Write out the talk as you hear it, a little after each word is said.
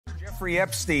Jeffrey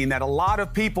Epstein that a lot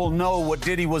of people know what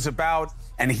Diddy was about,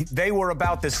 and they were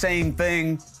about the same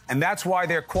thing, and that's why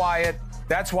they're quiet.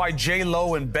 That's why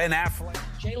J-Lo and Ben Affleck.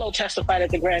 J-Lo testified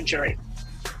at the grand jury,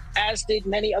 as did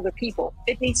many other people.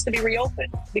 It needs to be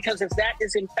reopened, because if that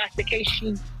is in fact the case,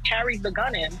 she carried the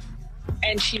gun in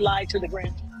and she lied to the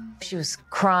grand jury. She was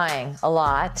crying a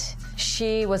lot.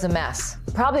 She was a mess.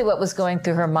 Probably what was going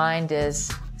through her mind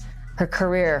is her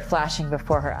career flashing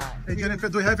before her eyes. Hey, Jennifer,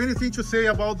 do you have anything to say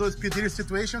about the P. Diddy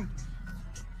situation?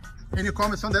 Any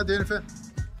comments on that, Jennifer?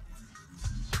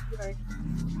 Right.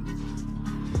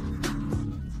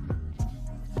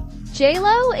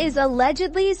 J-Lo is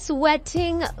allegedly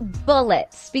sweating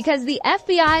bullets because the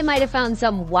FBI might have found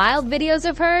some wild videos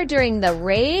of her during the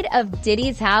raid of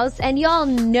Diddy's house, and y'all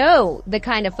know the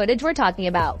kind of footage we're talking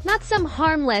about, not some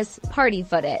harmless party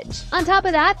footage. On top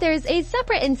of that, there's a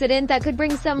separate incident that could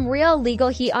bring some real legal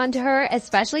heat onto her,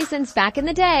 especially since back in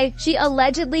the day, she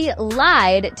allegedly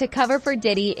lied to cover for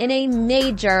Diddy in a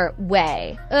major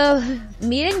way. Ugh,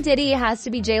 meeting Diddy has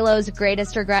to be J-Lo's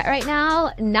greatest regret right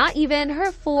now. Not even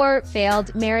her 4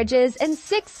 failed marriages and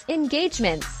 6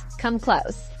 engagements come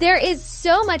close. There is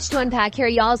so much to unpack here,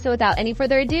 y'all, so without any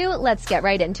further ado, let's get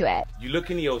right into it. You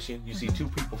look in the ocean, you see 2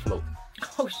 people floating.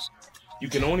 Oh, you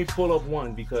can only pull up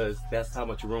one because that's how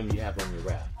much room you have on your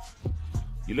raft.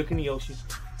 You look in the ocean,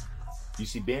 you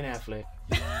see Ben Affleck,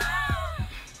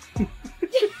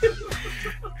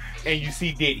 and you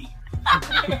see Diddy.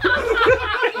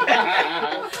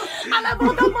 I love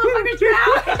both those motherfuckers now.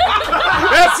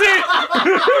 That's it.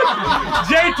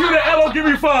 J to the L, give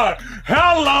me 5.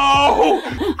 Hello.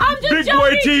 I'm just Big joking,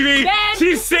 Boy TV. Ben.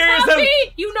 She's serious.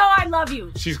 You know I love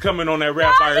you. She's coming on that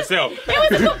rap by herself.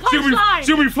 It was a good punchline.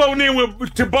 She'll be floating in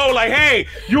to Bo like, hey,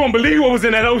 you won't believe what was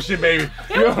in that ocean, baby.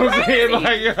 You know what I'm saying?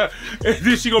 Like,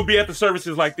 then she gonna be at the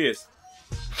services like this.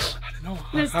 I don't know.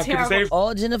 This is terrible.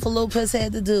 All Jennifer Lopez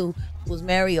had to do was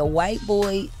marry a white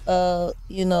boy,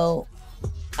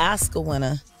 Oscar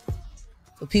winner,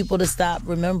 for people to stop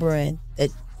remembering that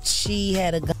she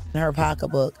had a gun in her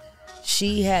pocketbook.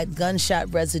 She had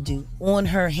gunshot residue on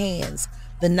her hands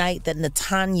the night that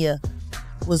Natanya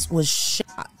was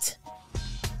shot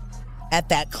at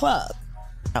that club.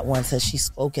 Not once has she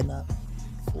spoken up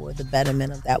for the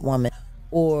betterment of that woman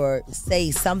or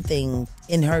say something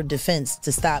in her defense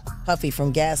to stop Puffy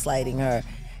from gaslighting her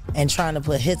and trying to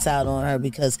put hits out on her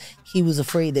because he was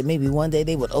afraid that maybe one day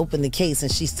they would open the case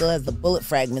and she still has the bullet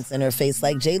fragments in her face.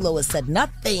 Like J-Lo has said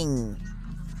nothing.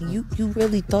 You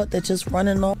really thought that just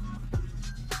running on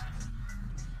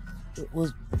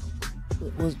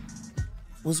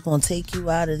was gonna take you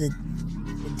out of the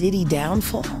Diddy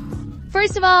downfall?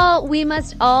 First of all, we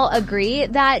must all agree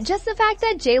that just the fact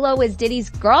that J-Lo is Diddy's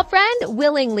girlfriend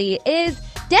willingly is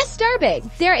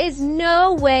disturbing. There is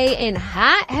no way in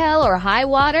hot hell or high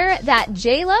water that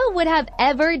J-Lo would have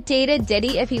ever dated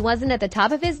Diddy if he wasn't at the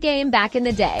top of his game back in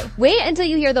the day. Wait until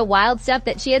you hear the wild stuff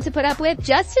that she had to put up with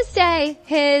just to stay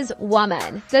his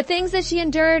woman. The things that she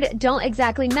endured don't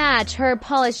exactly match her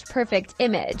polished, perfect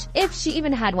image, if she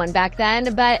even had one back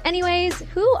then. But anyways,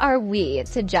 who are we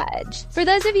to judge? For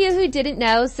those of you who didn't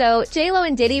know, so J-Lo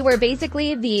and Diddy were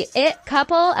basically the it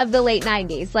couple of the late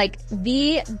 90s, like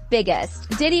the biggest.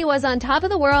 Diddy was on top of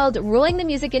the world, ruling the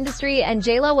music industry, and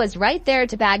J-Lo was right there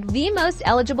to bag the most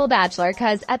eligible bachelor,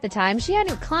 cause at the time she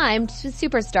hadn't climbed to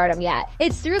superstardom yet.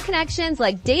 It's through connections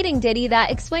like dating Diddy that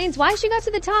explains why she got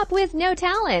to the top with no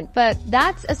talent, but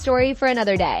that's a story for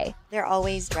another day. They're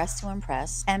always dressed to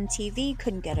impress. MTV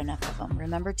couldn't get enough of them.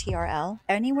 Remember TRL?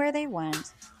 Anywhere they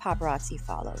went, paparazzi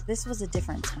followed. This was a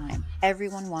different time.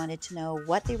 Everyone wanted to know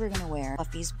what they were going to wear.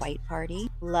 Puffy's white party,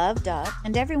 Loved Up,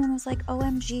 and everyone was like,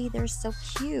 OMG, they're so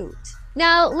cute.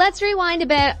 Now, let's rewind a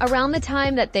bit. Around the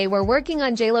time that they were working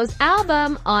on J-Lo's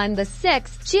album on the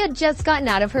 6th, she had just gotten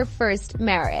out of her first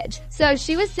marriage. So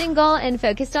she was single and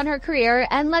focused on her career,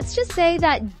 and let's just say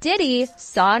that Diddy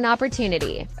saw an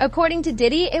opportunity. According to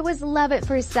Diddy, it was love at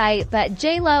first sight, but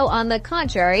J-Lo, on the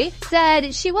contrary,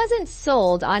 said she wasn't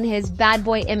sold on his bad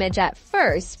boy image at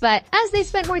first, but as they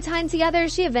spent more time together,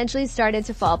 she eventually started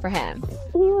to fall for him.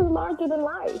 He was larger than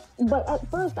life, but at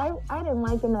first I didn't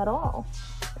like him at all.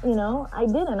 You know, I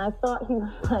didn't. I thought he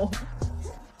was like,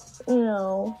 you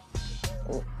know,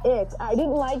 it. I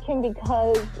didn't like him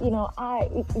because, you know,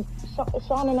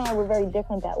 Sean and I were very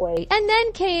different that way. And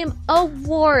then came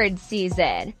award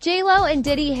season. J-Lo and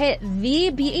Diddy hit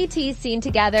the BET scene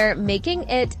together, making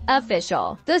it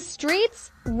official. The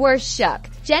streets were shook.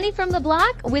 Jenny from the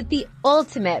Block with the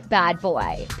ultimate bad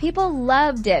boy. People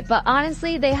loved it, but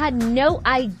honestly, they had no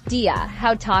idea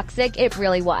how toxic it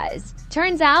really was.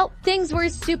 Turns out, things were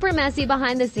super messy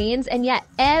behind the scenes, and yet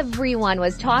everyone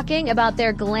was talking about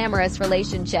their glamorous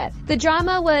relationship. The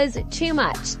drama was too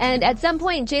much, and at some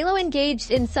point, J.Lo engaged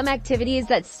in some activities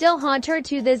that still haunt her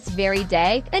to this very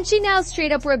day, and she now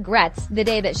straight up regrets the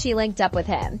day that she linked up with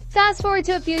him. Fast forward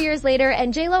to a few years later,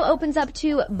 and J.Lo opens up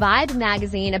to Vibe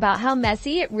magazine about how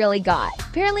messy it really got.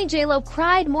 Apparently, J.Lo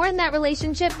cried more in that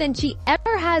relationship than she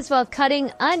ever has while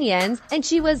cutting onions, and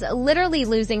she was literally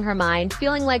losing her mind,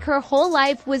 feeling like her whole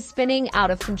life was spinning out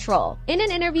of control. In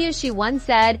an interview, she once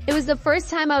said, "It was the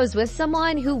first time I was with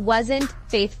someone who wasn't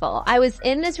faithful. I was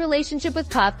in this relationship with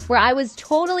Puff where I was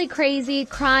totally crazy,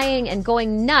 crying, and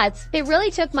going nuts. It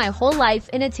really took my whole life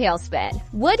in a tailspin."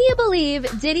 Would you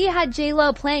believe Diddy had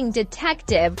J.Lo playing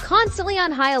detective, constantly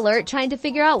on high alert, trying to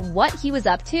figure out what he was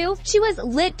up to? She was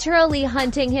literally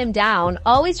hunting him down,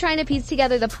 always trying to piece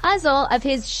together the puzzle of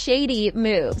his shady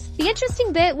moves. The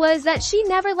interesting bit was that she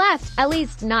never left, at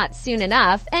least not soon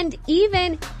enough, and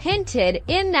even hinted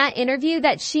in that interview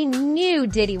that she knew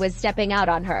Diddy was stepping out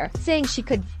on her, saying she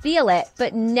could feel it,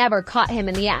 but never caught him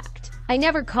in the act. "I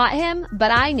never caught him,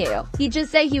 but I knew. He'd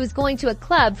just say he was going to a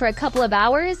club for a couple of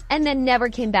hours and then never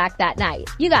came back that night."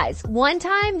 You guys, one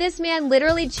time this man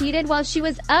literally cheated while she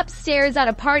was upstairs at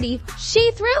a party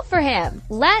she threw for him.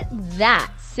 Let that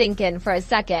sink in for a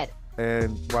second.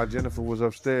 And while Jennifer was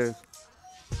upstairs,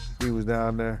 he was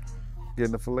down there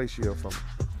getting a fellatio from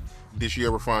her. Did she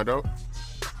ever find out?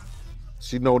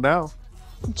 She know now.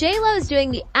 J.Lo's doing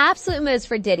the absolute most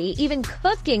for Diddy, even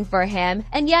cooking for him,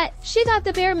 and yet she got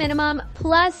the bare minimum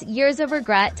plus years of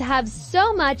regret to have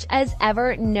so much as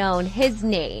ever known his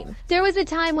name. There was a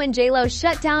time when J.Lo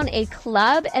shut down a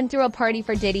club and threw a party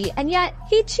for Diddy, and yet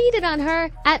he cheated on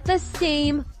her at the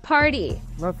same party.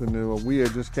 Nothing new. We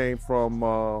had just came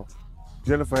from,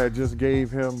 Jennifer had just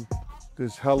gave him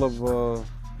this hell of a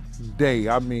day.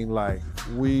 I mean, like,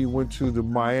 we went to the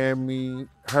Miami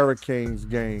Hurricanes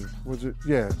game. Was it?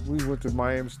 Yeah, we went to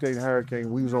Miami State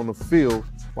Hurricane. We was on the field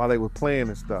while they were playing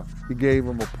and stuff. He gave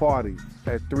him a party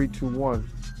at 321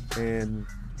 in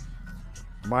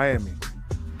Miami.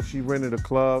 She rented a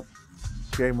club,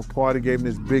 gave him a party, gave him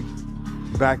this big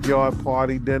backyard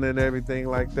party, dinner and everything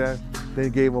like that. Then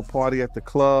gave him a party at the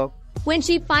club. When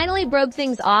she finally broke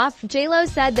things off, J.Lo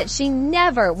said that she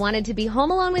never wanted to be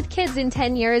home alone with kids in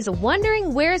 10 years,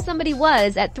 wondering where somebody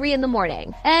was at 3 in the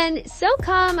morning. And so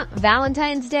come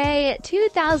Valentine's Day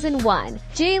 2001,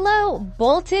 J.Lo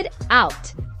bolted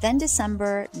out. Then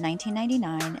December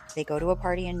 1999, they go to a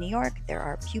party in New York. There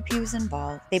are pew-pews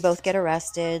involved. They both get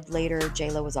arrested. Later,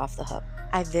 J.Lo was off the hook.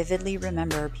 I vividly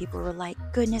remember people were like,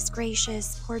 "Goodness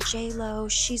gracious, poor J.Lo,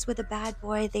 she's with a bad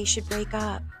boy, they should break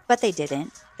up." But they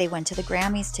didn't. They went to the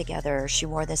Grammys together. She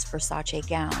wore this Versace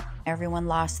gown. Everyone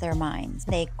lost their minds.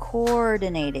 They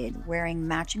coordinated wearing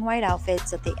matching white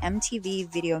outfits at the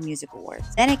MTV Video Music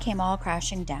Awards. Then it came all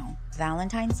crashing down.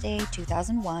 Valentine's Day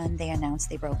 2001, they announced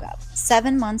they broke up.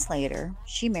 7 months later,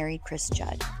 she married Chris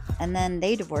Judd. And then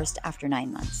they divorced after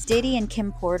 9 months. Diddy and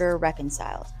Kim Porter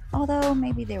reconciled. Although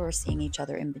maybe they were seeing each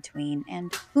other in between, and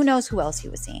who knows who else he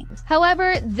was seeing.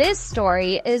 However, this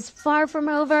story is far from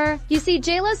over. You see,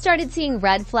 J.Lo started seeing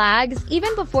red flags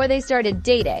even before they started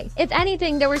dating. If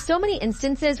anything, there were so many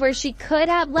instances where she could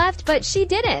have left, but she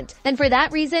didn't. And for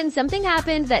that reason, something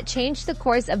happened that changed the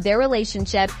course of their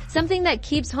relationship, something that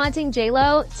keeps haunting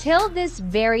J.Lo till this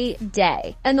very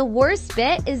day. And the worst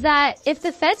bit is that if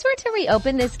the feds were to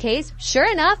reopen this case, sure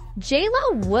enough,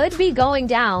 J.Lo would be going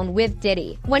down with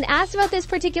Diddy. When asked about this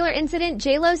particular incident,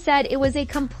 J.Lo said it was a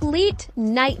complete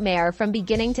nightmare from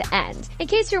beginning to end. In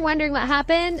case you're wondering what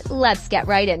happened, let's get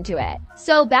right into it.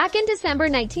 So back in December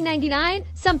 1999,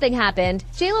 something happened.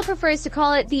 J.Lo prefers to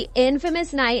call it the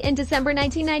infamous night in December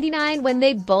 1999 when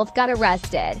they both got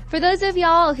arrested. For those of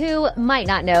y'all who might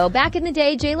not know, back in the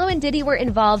day, J.Lo and Diddy were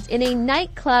involved in a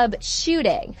nightclub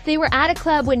shooting. They were at a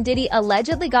club when Diddy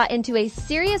allegedly got into a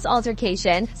serious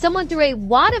altercation. Someone threw a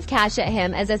wad of cash at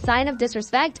him as a sign of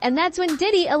disrespect, and that's when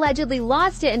Diddy allegedly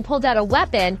lost it and pulled out a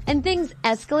weapon, and things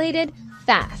escalated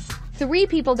fast. 3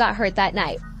 people got hurt that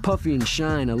night. Puffy and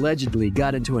Shine allegedly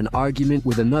got into an argument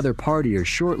with another partier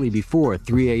shortly before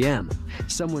 3 a.m.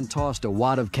 Someone tossed a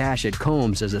wad of cash at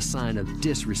Combs as a sign of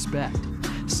disrespect.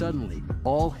 Suddenly,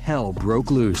 all hell broke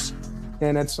loose.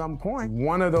 And at some point,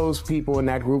 one of those people in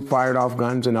that group fired off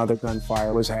guns and other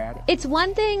gunfire was had. It's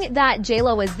one thing that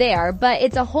J-Lo was there, but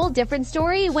it's a whole different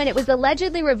story when it was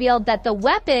allegedly revealed that the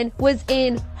weapon was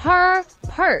in her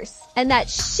purse and that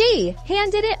she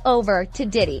handed it over to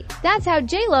Diddy. That's how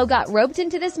J-Lo got roped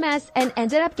into this mess and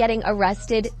ended up getting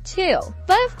arrested too.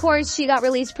 But of course, she got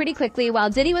released pretty quickly while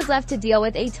Diddy was left to deal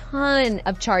with a ton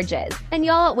of charges. And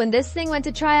y'all, when this thing went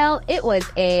to trial, it was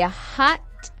a hot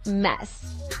mess.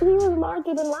 He was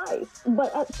larger than life,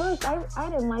 but at first I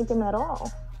didn't like him at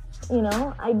all. You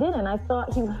know, I didn't. I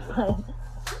thought he was like,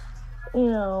 you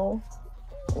know,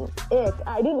 ick.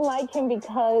 I didn't like him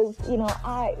because, you know,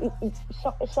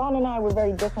 Sean and I were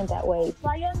very different that way.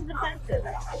 I am defensive.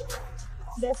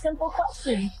 They're simple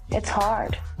questions. It's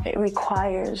hard. It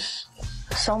requires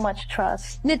so much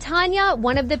trust. Natanya,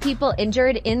 one of the people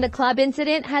injured in the club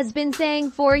incident, has been saying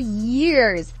for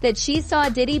years that she saw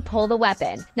Diddy pull the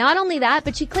weapon. Not only that,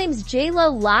 but she claims J-Lo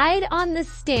lied on the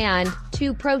stand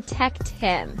to protect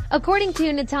him. According to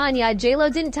Natanya, J-Lo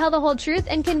didn't tell the whole truth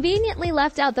and conveniently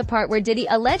left out the part where Diddy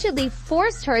allegedly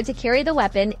forced her to carry the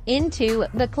weapon into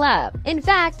the club. In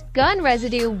fact, gun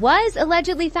residue was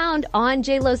allegedly found on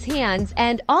J-Lo's hands,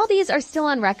 and all these are still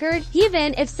on record,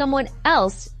 even if someone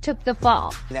else took the fall.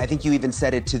 I think you even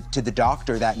said it to the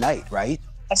doctor that night, right?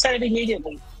 I said it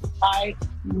immediately. I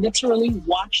literally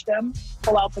watched them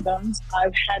pull out the guns.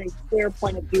 I've had a clear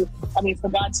point of view. I mean, for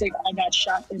God's sake, I got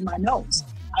shot in my nose.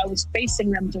 I was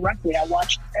facing them directly. I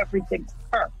watched everything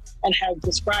occur and have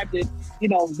described it, you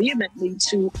know, vehemently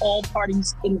to all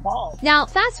parties involved. Now,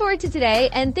 fast forward to today,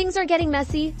 and things are getting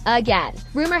messy again.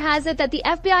 Rumor has it that the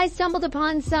FBI stumbled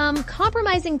upon some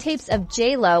compromising tapes of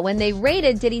J-Lo when they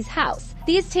raided Diddy's house.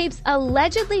 These tapes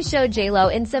allegedly show J-Lo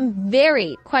in some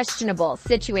very questionable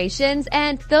situations,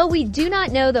 and though we do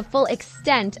not know the full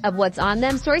extent of what's on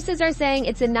them, sources are saying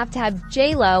it's enough to have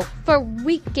J-Lo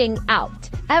freaking out.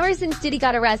 Ever since Diddy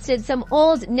got arrested, some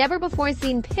old,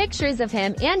 never-before-seen pictures of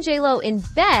him and J-Lo in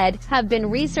bed have been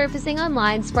resurfacing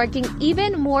online, sparking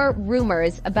even more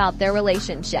rumors about their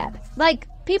relationship. Like,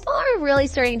 people are really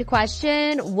starting to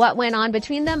question what went on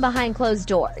between them behind closed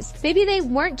doors. Maybe they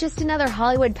weren't just another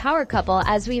Hollywood power couple,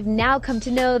 as we've now come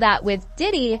to know that with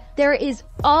Diddy, there is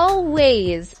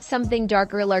always something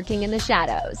darker lurking in the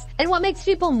shadows. And what makes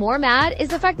people more mad is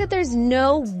the fact that there's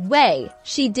no way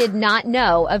she did not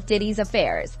know of Diddy's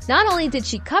affairs. Not only did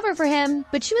she cover for him,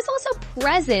 but she was also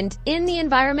present in the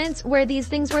environments where these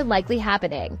things were likely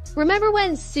happening. Remember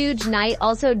when Suge Knight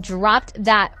also dropped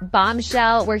that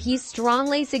bombshell where he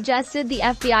strongly suggested the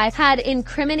FBI had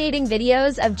incriminating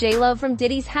videos of J-Lo from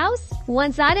Diddy's house?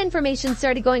 Once that information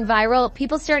started going viral,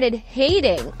 people started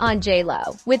hating on J-Lo,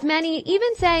 with many even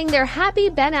saying they're happy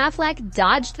Ben Affleck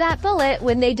dodged that bullet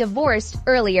when they divorced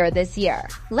earlier this year.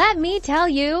 Let me tell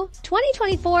you,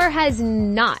 2024 has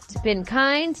not been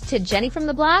kind to Jenny from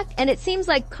the block, and it seems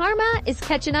like karma is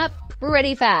catching up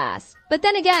pretty fast. But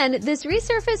then again, this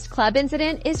resurfaced club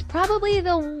incident is probably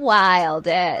the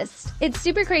wildest. It's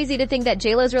super crazy to think that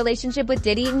J-Lo's relationship with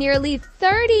Diddy nearly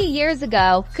 30 years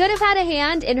ago could have had a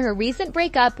hand in her recent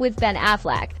breakup with Ben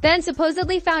Affleck. Ben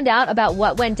supposedly found out about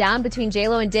what went down between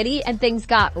J-Lo and Diddy, and things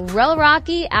got real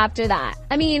rocky after that.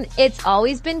 I mean, it's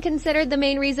always been considered the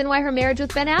main reason why her marriage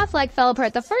with Ben Affleck fell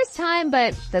apart the first time,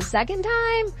 but the second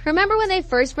time? Remember when they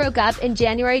first broke up in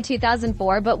January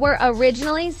 2004, but were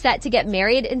originally set to get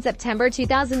married in September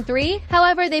 2003.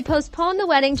 However, they postponed the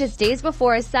wedding just days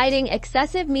before, citing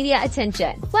excessive media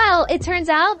attention. Well, it turns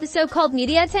out the so-called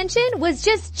media attention was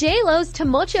just J-Lo's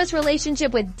tumultuous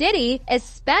relationship with Diddy,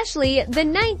 especially the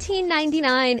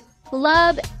 1999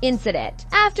 club incident.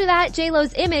 After that,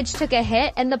 J-Lo's image took a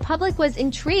hit and the public was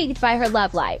intrigued by her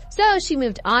love life. So she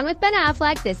moved on with Ben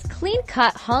Affleck, this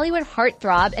clean-cut Hollywood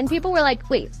heartthrob, and people were like,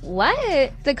 wait,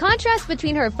 what? The contrast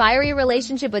between her fiery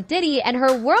relationship with Diddy and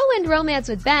her whirlwind romance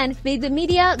with Ben made the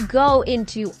media go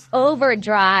into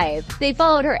overdrive. They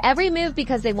followed her every move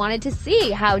because they wanted to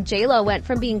see how J-Lo went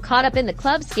from being caught up in the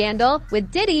club scandal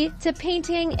with Diddy to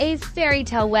painting a fairy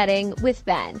tale wedding with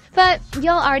Ben. But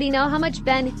y'all already know how much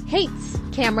Ben hates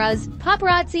cameras,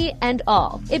 paparazzi, and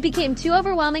all. It became too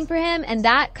overwhelming for him, and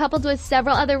that, coupled with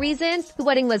several other reasons, the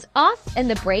wedding was off and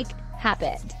the break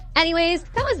happened. Anyways,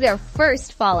 that was their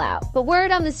first fallout. But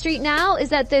word on the street now is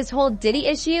that this whole Diddy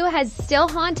issue has still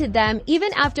haunted them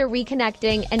even after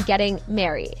reconnecting and getting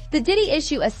married. The Diddy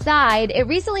issue aside, it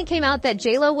recently came out that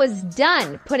J-Lo was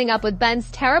done putting up with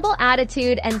Ben's terrible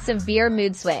attitude and severe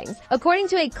mood swings. According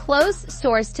to a close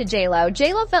source to J-Lo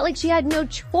felt like she had no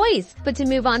choice but to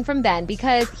move on from Ben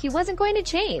because he wasn't going to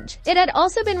change. It had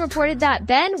also been reported that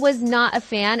Ben was not a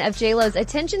fan of J-Lo's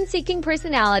attention-seeking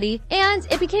personality, and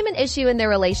it became an issue in their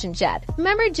relationship relationship.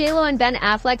 Remember, J-Lo and Ben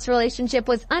Affleck's relationship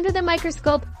was under the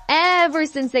microscope ever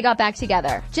since they got back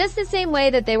together, just the same way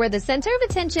that they were the center of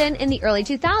attention in the early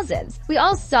 2000s. We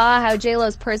all saw how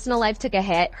J-Lo's personal life took a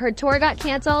hit, her tour got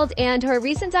canceled, and her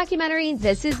recent documentary,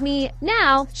 This Is Me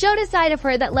Now, showed a side of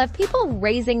her that left people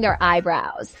raising their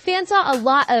eyebrows. Fans saw a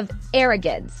lot of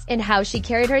arrogance in how she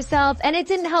carried herself, and it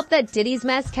didn't help that Diddy's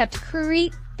mess kept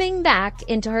creeping back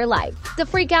into her life. The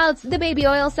freakouts, the baby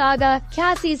oil saga,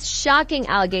 Cassie's shocking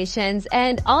allegations,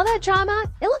 and all that drama,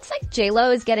 it looks like J-Lo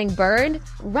is getting burned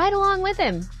right along with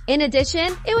him. In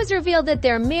addition, it was revealed that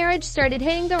their marriage started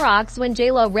hitting the rocks when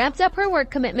J-Lo ramped up her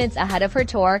work commitments ahead of her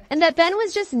tour, and that Ben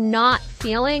was just not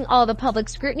feeling all the public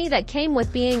scrutiny that came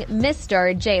with being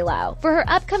Mr. J-Lo. For her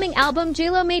upcoming album,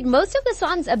 J-Lo made most of the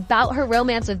songs about her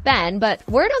romance with Ben, but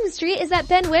word on the street is that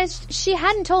Ben wished she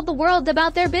hadn't told the world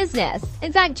about their business.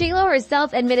 In fact, J-Lo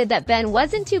herself admitted that Ben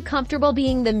wasn't too comfortable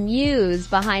being the muse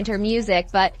behind her music,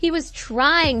 but he was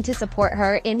trying to support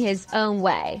her in his own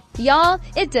way. Y'all,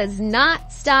 it does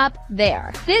not stop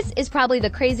there. This is probably the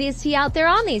craziest tea out there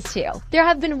on these two. There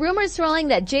have been rumors swirling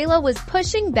that J-Lo was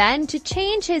pushing Ben to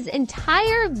change his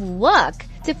entire look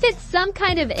to fit some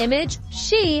kind of image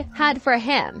she had for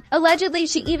him. Allegedly,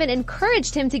 she even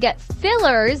encouraged him to get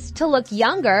fillers to look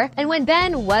younger, and when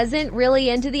Ben wasn't really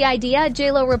into the idea,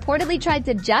 J-Lo reportedly tried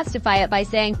to justify it by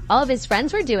saying all of his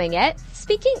friends were doing it.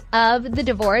 Speaking of the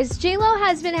divorce, J-Lo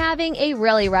has been having a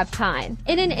really rough time.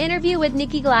 In an interview with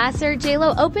Nikki Glasser,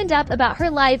 J-Lo opened up about her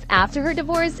life after her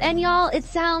divorce, and y'all, it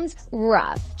sounds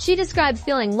rough. She described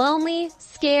feeling lonely,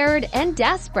 scared, and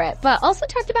desperate, but also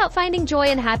talked about finding joy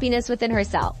and happiness within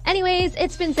herself. Anyways,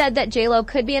 it's been said that J-Lo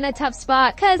could be in a tough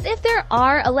spot, cause if there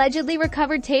are allegedly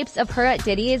recovered tapes of her at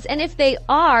Diddy's, and if they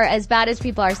are as bad as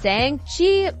people are saying,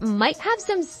 she might have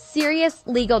some serious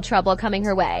legal trouble coming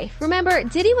her way. Remember,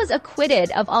 Diddy was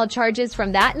acquitted of all charges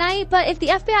from that night, but if the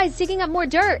FBI is digging up more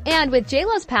dirt, and with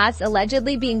J-Lo's past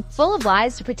allegedly being full of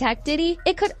lies to protect Diddy,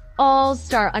 it could all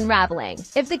start unraveling.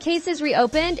 If the case is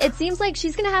reopened, it seems like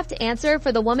she's gonna have to answer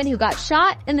for the woman who got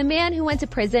shot and the man who went to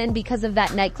prison because of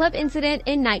that nightclub incident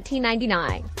in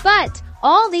 1999. But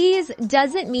all these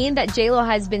doesn't mean that J-Lo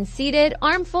has been seated,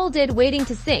 arm folded, waiting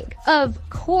to sink. Of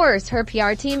course, her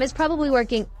PR team is probably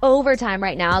working overtime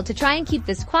right now to try and keep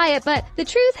this quiet, but the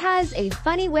truth has a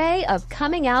funny way of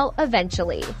coming out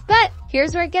eventually. But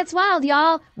here's where it gets wild,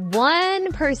 y'all.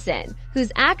 One person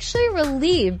who's actually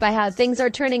relieved by how things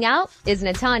are turning out is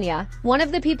Natanya, one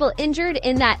of the people injured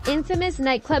in that infamous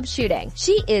nightclub shooting.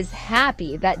 She is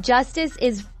happy that justice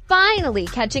is finally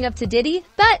catching up to Diddy,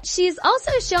 but she's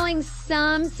also showing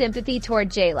some sympathy toward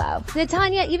J-Lo.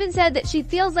 Natanya even said that she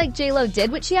feels like J-Lo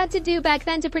did what she had to do back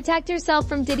then to protect herself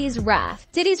from Diddy's wrath.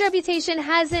 Diddy's reputation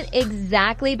hasn't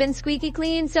exactly been squeaky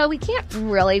clean, so we can't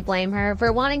really blame her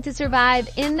for wanting to survive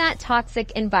in that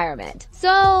toxic environment.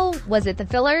 So, was it the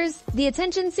fillers, the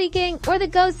attention-seeking, or the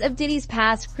ghosts of Diddy's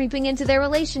past creeping into their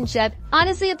relationship?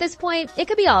 Honestly, at this point, it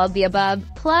could be all of the above,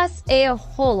 plus a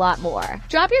whole lot more.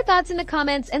 Drop your thoughts in the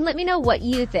comments and let me know what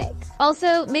you think.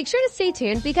 Also, make sure to stay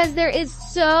tuned because there is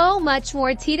so much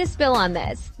more tea to spill on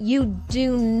this. You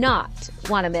do not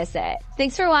want to miss it.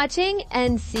 Thanks for watching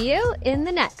and see you in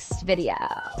the next video.